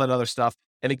and all that other stuff.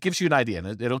 And it gives you an idea,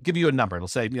 and it'll give you a number. It'll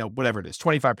say, whatever it is,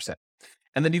 25%.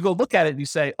 And then you go look at it and you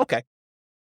say, okay,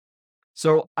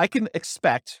 so I can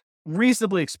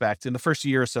reasonably expect in the first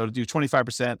year or so to do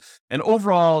 25%. And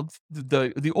overall,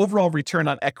 the overall return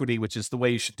on equity, which is the way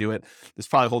you should do it, there's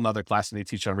probably a whole nother class and they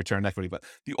teach on return on equity, but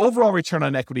the overall return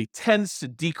on equity tends to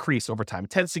decrease over time. It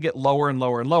tends to get lower and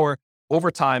lower and lower over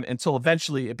time until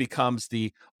eventually it becomes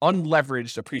the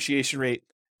unleveraged appreciation rate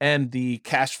and the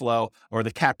cash flow or the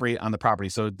cap rate on the property.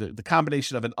 So the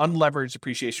combination of an unleveraged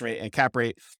appreciation rate and cap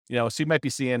rate, so you might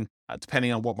be seeing,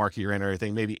 depending on what market you're in or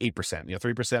anything, maybe 8%,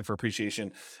 3% for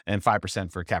appreciation and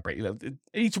 5% for cap rate.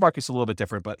 Each market's a little bit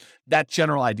different, but that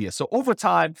general idea. So over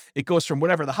time, it goes from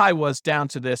whatever the high was down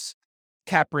to this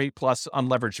cap rate plus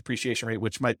unleveraged appreciation rate,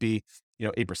 which might be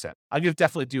 8%. I'll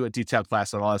definitely do a detailed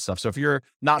class on all that stuff. So if you're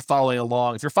not following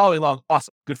along, if you're following along,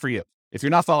 awesome, good for you. If you're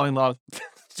not following along,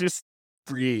 just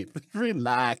breathe,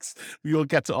 relax. We will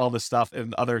get to all this stuff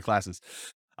in other classes.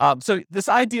 So this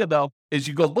idea though, is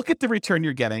you go look at the return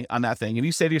you're getting on that thing and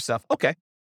you say to yourself, okay,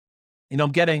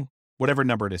 I'm getting whatever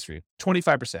number it is for you,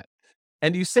 25%.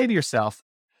 And you say to yourself,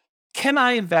 can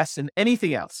I invest in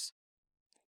anything else?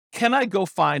 Can I go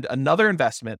find another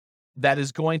investment that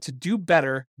is going to do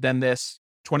better than this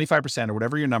 25% or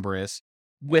whatever your number is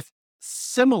with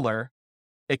similar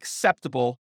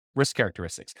acceptable risk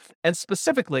characteristics? And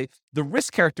specifically, the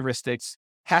risk characteristics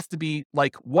have to be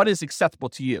like what is acceptable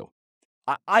to you.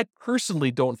 I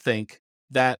personally don't think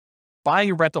that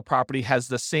buying a rental property has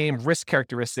the same risk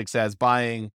characteristics as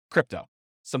buying crypto,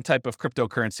 some type of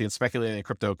cryptocurrency and speculating in the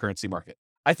cryptocurrency market.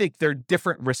 I think they're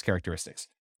different risk characteristics.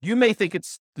 You may think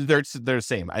they're the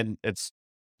same, and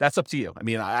that's up to you. I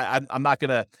mean, I'm not going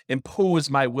to impose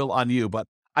my will on you, but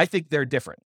I think they're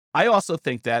different. I also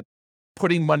think that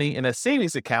putting money in a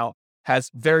savings account has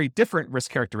very different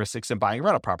risk characteristics than buying a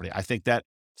rental property. I think that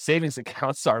savings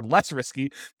accounts are less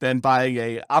risky than buying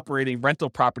a operating rental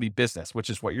property business, which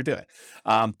is what you're doing.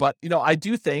 But I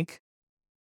do think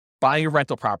buying a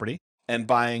rental property and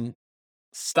buying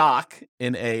stock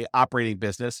in a operating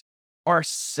business are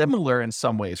similar in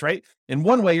some ways, right? In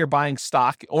one way, you're buying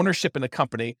stock ownership in a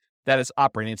company that is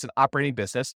operating. It's an operating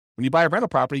business. When you buy a rental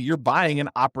property, you're buying an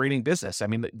operating business. I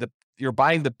mean, you're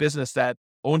buying the business that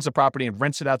owns the property and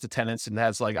rents it out to tenants and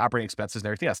has like operating expenses and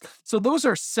everything else. So those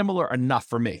are similar enough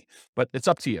for me, but it's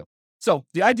up to you. So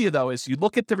the idea though is you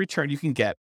look at the return you can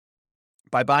get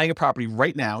by buying a property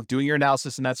right now, doing your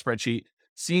analysis in that spreadsheet,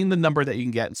 seeing the number that you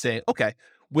can get and saying, okay,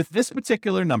 with this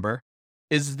particular number,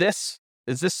 is this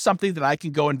something that I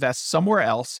can go invest somewhere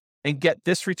else and get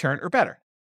this return or better?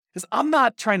 Because I'm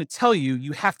not trying to tell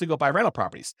you have to go buy rental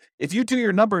properties. If you do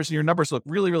your numbers and your numbers look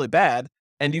really, really bad,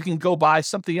 and you can go buy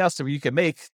something else where you can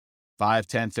make 5,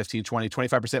 10, 15, 20,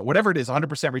 25%, whatever it is,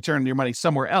 100% return on your money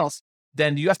somewhere else,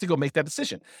 then you have to go make that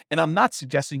decision. And I'm not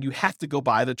suggesting you have to go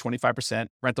buy the 25%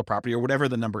 rental property or whatever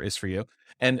the number is for you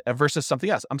and versus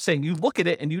something else. I'm saying you look at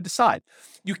it and you decide.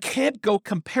 You can't go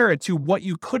compare it to what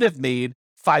you could have made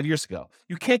 5 years ago.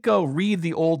 You can't go read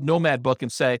the old Nomad book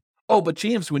and say, oh, but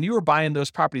James, when you were buying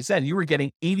those properties then, you were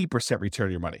getting 80% return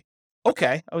on your money.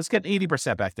 Okay, I was getting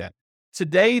 80% back then.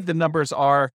 Today, the numbers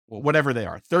are whatever they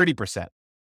are, 30%.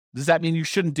 Does that mean you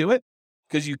shouldn't do it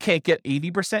because you can't get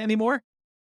 80% anymore?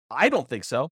 I don't think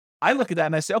so. I look at that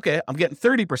and I say, okay, I'm getting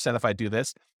 30% if I do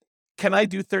this. Can I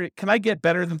do 30? Can I get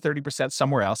better than 30%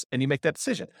 somewhere else? And you make that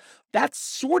decision. That's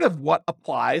sort of what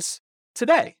applies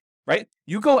today, right?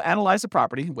 You go analyze a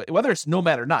property, whether it's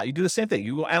Nomad or not, you do the same thing.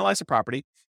 You go analyze a property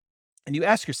and you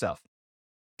ask yourself,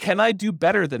 can I do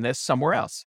better than this somewhere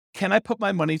else? Can I put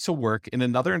my money to work in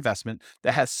another investment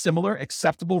that has similar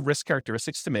acceptable risk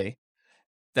characteristics to me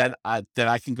that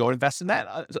I can go invest in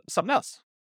that, something else?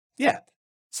 Yeah.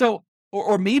 So,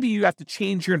 or maybe you have to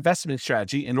change your investment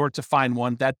strategy in order to find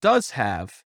one that does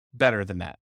have better than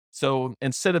that. So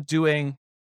instead of doing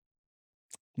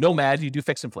Nomad, you do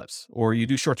fix and flips, or you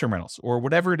do short-term rentals, or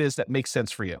whatever it is that makes sense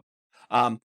for you.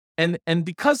 And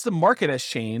because the market has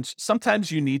changed, sometimes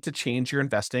you need to change your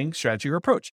investing strategy or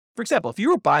approach. For example, if you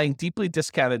were buying deeply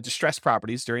discounted distressed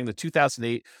properties during the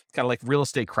 2008 kind of like real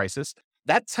estate crisis,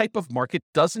 that type of market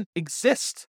doesn't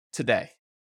exist today.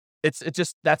 It's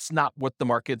just, that's not what the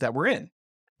market that we're in.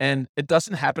 And it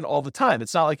doesn't happen all the time.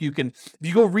 It's not like if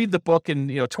you go read the book in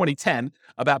 2010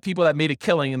 about people that made a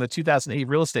killing in the 2008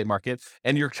 real estate market,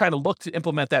 and you're trying to look to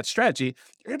implement that strategy,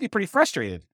 you're going to be pretty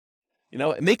frustrated.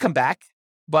 It may come back,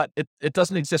 but it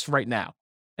doesn't exist right now.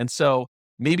 And so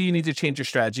maybe you need to change your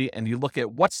strategy and you look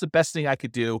at what's the best thing I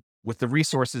could do with the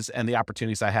resources and the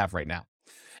opportunities I have right now.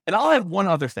 And I'll add one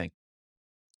other thing.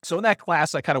 So in that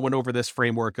class, I kind of went over this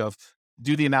framework of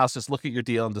do the analysis, look at your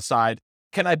deal and decide,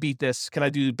 can I beat this? Can I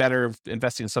do better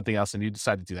investing in something else? And you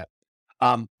decide to do that.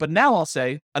 But now I'll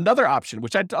say another option,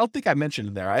 which I don't think I mentioned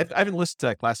in there. I haven't listened to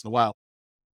that class in a while,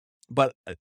 but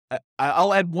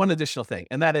I'll add one additional thing,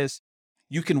 and that is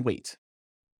you can wait.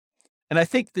 And I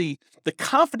think the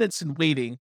confidence in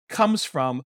waiting comes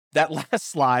from that last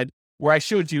slide where I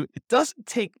showed you it doesn't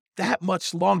take that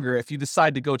much longer if you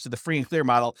decide to go to the free and clear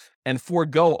model and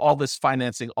forego all this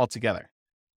financing altogether.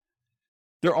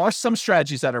 There are some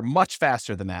strategies that are much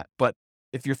faster than that, but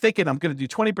if you're thinking I'm going to do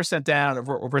 20% down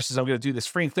versus I'm going to do this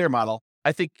free and clear model,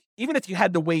 I think even if you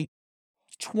had to wait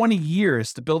 20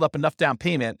 years to build up enough down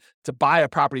payment to buy a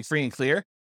property free and clear,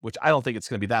 which I don't think it's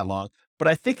going to be that long, but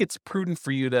I think it's prudent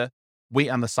for you to wait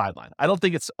on the sideline. I don't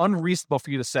think it's unreasonable for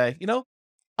you to say,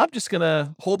 I'm just going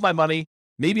to hold my money.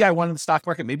 Maybe I want it in the stock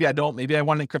market. Maybe I don't. Maybe I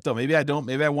want it in crypto. Maybe I don't.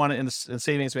 Maybe I want it in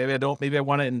savings. Maybe I don't. Maybe I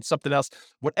want it in something else.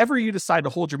 Whatever you decide to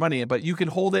hold your money in, but you can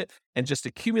hold it and just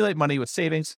accumulate money with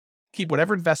savings, keep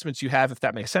whatever investments you have, if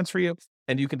that makes sense for you,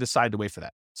 and you can decide to wait for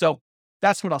that. So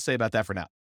that's what I'll say about that for now.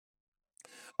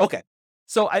 Okay.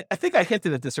 So I think I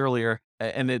hinted at this earlier,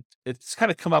 and it's kind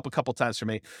of come up a couple times for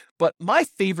me, but my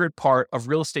favorite part of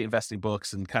real estate investing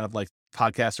books and kind of like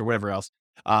podcasts or whatever else,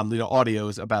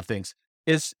 audios about things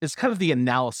is kind of the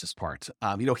analysis part.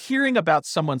 Hearing about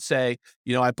someone say,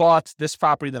 I bought this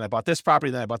property, then I bought this property,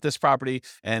 then I bought this property.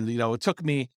 And, it took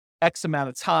me X amount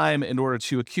of time in order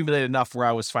to accumulate enough where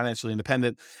I was financially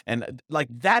independent. And like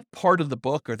that part of the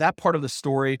book or that part of the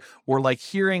story, or like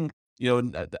hearing,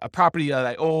 a property that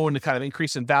I own kind of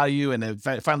increase in value and it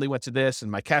finally went to this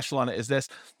and my cash flow on it is this,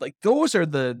 like those are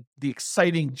the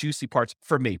exciting, juicy parts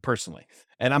for me personally.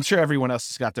 And I'm sure everyone else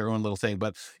has got their own little thing,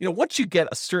 but once you get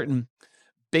a certain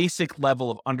basic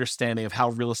level of understanding of how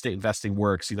real estate investing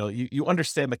works, you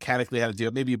understand mechanically how to do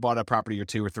it. Maybe you bought a property or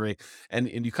two or three and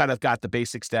you kind of got the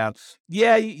basics down.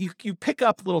 Yeah, you pick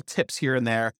up little tips here and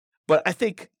there, but I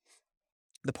think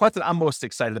the part that I'm most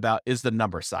excited about is the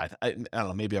number side. I don't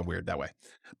know, maybe I'm weird that way.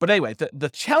 But anyway, the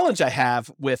challenge I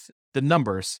have with the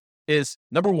numbers is,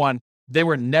 number one, they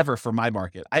were never for my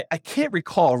market. I can't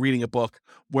recall reading a book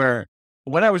where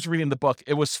when I was reading the book,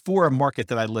 it was for a market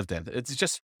that I lived in. It's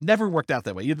just never worked out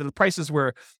that way. Either the prices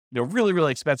were, really,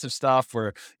 really expensive stuff,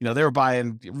 or, they were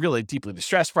buying really deeply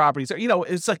distressed properties, or,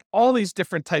 it's like all these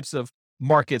different types of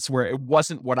markets where it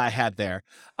wasn't what I had there.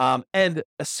 And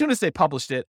as soon as they published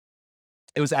it,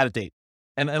 it was out of date.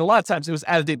 And a lot of times it was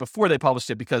out of date before they published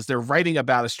it because they're writing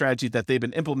about a strategy that they've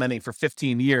been implementing for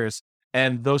 15 years.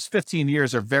 And those 15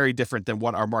 years are very different than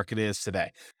what our market is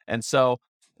today. And so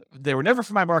they were never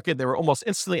for my market. They were almost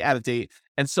instantly out of date.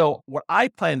 And so what I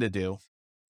plan to do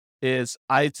is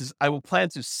I will plan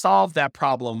to solve that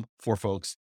problem for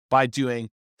folks by doing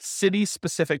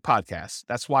city-specific podcasts.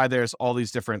 That's why there's all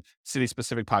these different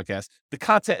city-specific podcasts. The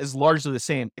content is largely the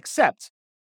same, except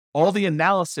all the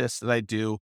analysis that I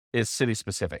do is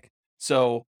city-specific.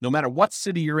 So no matter what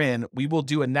city you're in, we will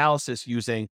do analysis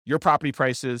using your property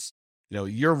prices,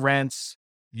 your rents,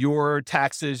 your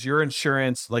taxes, your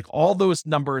insurance, like all those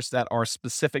numbers that are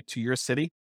specific to your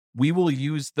city. We will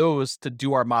use those to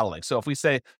do our modeling. So if we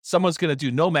say someone's going to do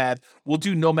Nomad, we'll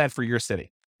do Nomad for your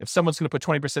city. If someone's going to put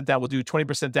 20% down, we'll do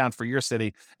 20% down for your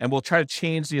city, and we'll try to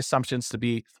change the assumptions to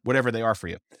be whatever they are for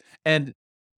you. And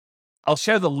I'll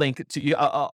share the link to you.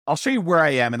 I'll show you where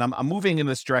I am, and I'm moving in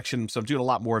this direction. So I'm doing a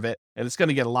lot more of it, and it's going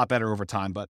to get a lot better over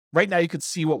time. But right now you can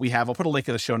see what we have. I'll put a link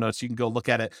in the show notes. You can go look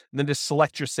at it and then just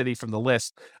select your city from the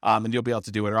list. And you'll be able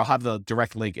to do it, or I'll have the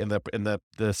direct link in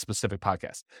the specific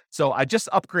podcast. So I just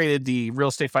upgraded the Real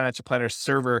Estate Financial Planner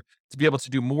server to be able to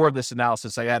do more of this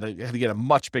analysis. I had to get a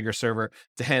much bigger server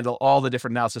to handle all the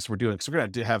different analysis we're doing. So we're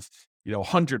going to have,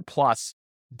 100 plus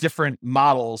different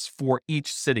models for each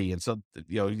city. And so,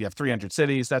 you have 300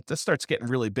 cities that starts getting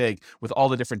really big with all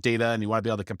the different data, and you want to be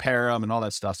able to compare them and all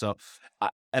that stuff. So, I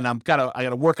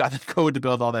gotta work on the code to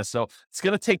build all that. So it's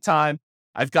going to take time.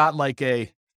 I've got like a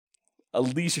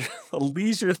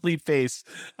leisurely pace,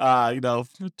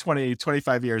 20,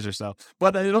 25 years or so,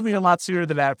 but it'll be a lot sooner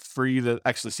than that for you to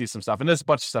actually see some stuff. And there's a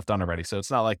bunch of stuff done already. So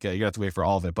it's not like you have to wait for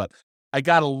all of it, but I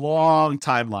got a long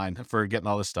timeline for getting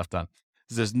all this stuff done.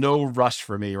 There's no rush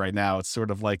for me right now. It's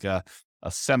sort of like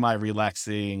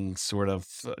semi-relaxing sort of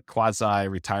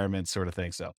quasi-retirement sort of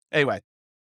thing. So anyway,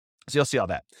 so you'll see all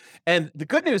that. And the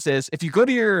good news is if you go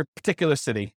to your particular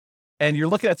city and you're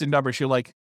looking at the numbers, you're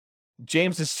like,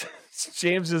 James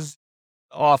is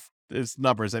off his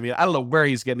numbers. I mean, I don't know where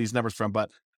he's getting these numbers from,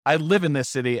 but I live in this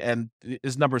city and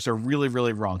his numbers are really,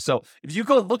 really wrong. So if you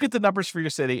go look at the numbers for your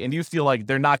city and you feel like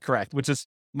they're not correct, which is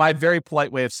my very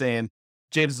polite way of saying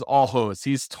James is all hose.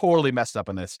 He's totally messed up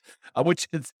on this, which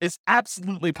is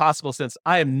absolutely possible since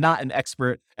I am not an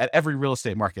expert at every real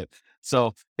estate market.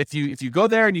 So if you go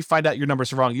there and you find out your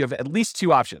numbers are wrong, you have at least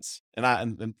two options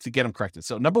and to get them corrected.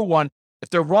 So number one, if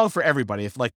they're wrong for everybody,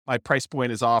 if like my price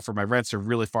point is off or my rents are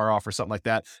really far off or something like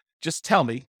that, just tell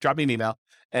me, drop me an email,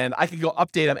 and I can go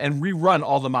update them and rerun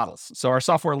all the models. So our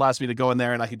software allows me to go in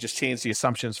there and I can just change the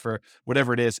assumptions for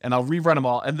whatever it is, and I'll rerun them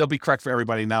all and they'll be correct for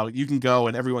everybody. Now you can go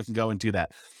and everyone can go and do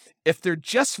that. If they're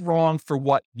just wrong for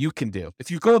what you can do, if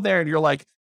you go there and you're like,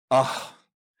 oh,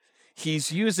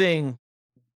 he's using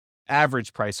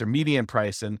average price or median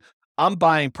price, and I'm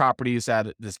buying properties at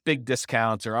this big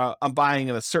discount, or I'm buying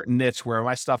in a certain niche where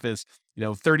my stuff is,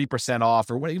 30%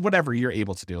 off or whatever you're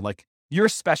able to do. Like you're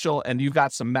special and you've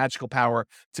got some magical power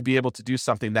to be able to do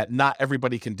something that not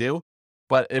everybody can do,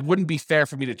 but it wouldn't be fair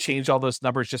for me to change all those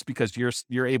numbers just because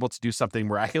you're able to do something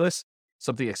miraculous,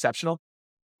 something exceptional.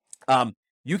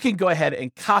 You can go ahead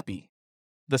and copy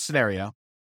the scenario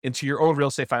into your own real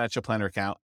estate financial planner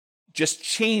account. Just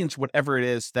change whatever it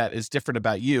is that is different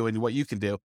about you and what you can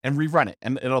do and rerun it.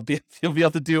 And you'll be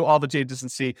able to do all the changes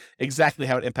and see exactly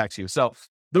how it impacts you. So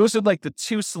those are like the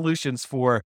two solutions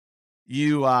for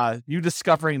you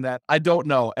discovering that I don't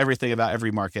know everything about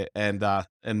every market, and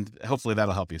hopefully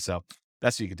that'll help you. So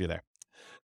that's what you can do there.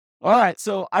 All right.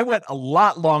 So I went a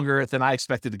lot longer than I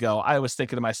expected to go. I was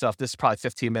thinking to myself, this is probably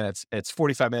 15 minutes. It's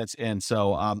 45 minutes in.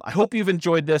 So I hope you've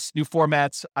enjoyed this new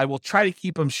formats. I will try to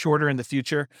keep them shorter in the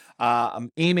future.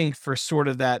 I'm aiming for sort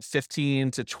of that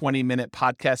 15 to 20 minute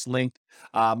podcast length.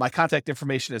 My contact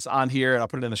information is on here, and I'll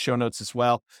put it in the show notes as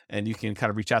well. And you can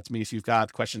kind of reach out to me if you've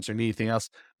got questions or need anything else.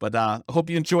 But I hope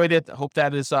you enjoyed it. I hope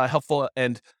that is helpful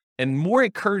and more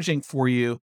encouraging for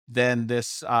you than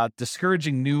this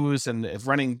discouraging news and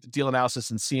running deal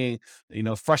analysis and seeing,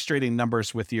 frustrating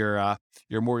numbers with your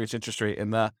mortgage interest rate.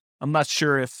 And I'm not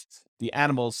sure if the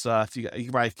animals, if you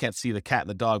probably can't see the cat and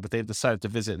the dog, but they've decided to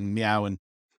visit and meow, and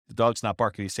the dog's not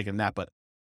barking, he's taking a nap, but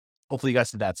hopefully you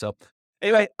guys did that. So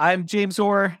anyway, I'm James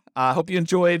Orr. Hope you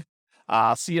enjoyed.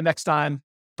 I'll see you next time.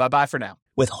 Bye-bye for now.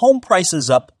 With home prices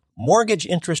up, mortgage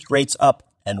interest rates up,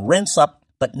 and rents up,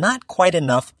 but not quite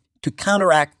enough to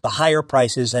counteract the higher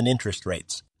prices and interest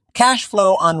rates. Cash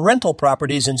flow on rental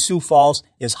properties in Sioux Falls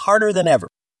is harder than ever.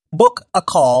 Book a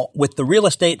call with the Real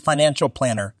Estate Financial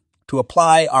Planner to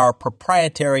apply our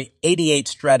proprietary 88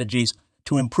 strategies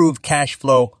to improve cash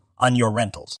flow on your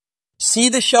rentals. See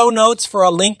the show notes for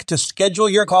a link to schedule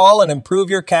your call and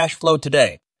improve your cash flow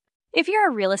today. If you're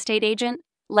a real estate agent,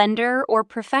 lender, or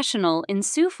professional in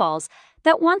Sioux Falls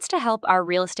that wants to help our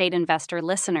real estate investor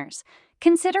listeners,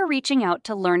 consider reaching out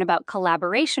to learn about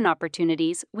collaboration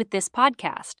opportunities with this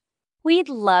podcast. We'd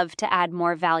love to add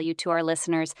more value to our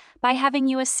listeners by having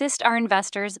you assist our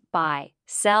investors buy,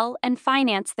 sell, and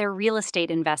finance their real estate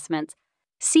investments.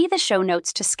 See the show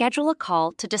notes to schedule a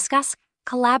call to discuss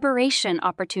collaboration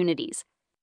opportunities.